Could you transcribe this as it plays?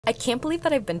I can't believe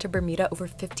that I've been to Bermuda over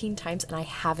 15 times and I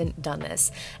haven't done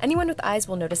this. Anyone with eyes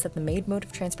will notice that the main mode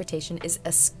of transportation is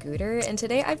a scooter, and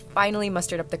today I finally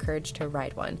mustered up the courage to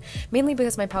ride one, mainly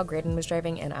because my pal Graydon was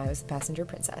driving and I was the passenger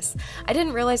princess. I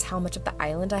didn't realize how much of the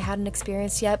island I hadn't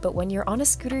experienced yet, but when you're on a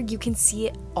scooter, you can see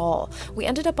it all. We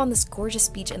ended up on this gorgeous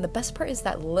beach, and the best part is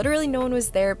that literally no one was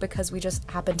there because we just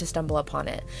happened to stumble upon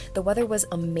it. The weather was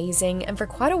amazing, and for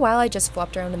quite a while I just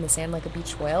flopped around in the sand like a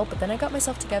beach whale, but then I got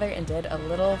myself together and did a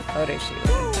little photo shoot.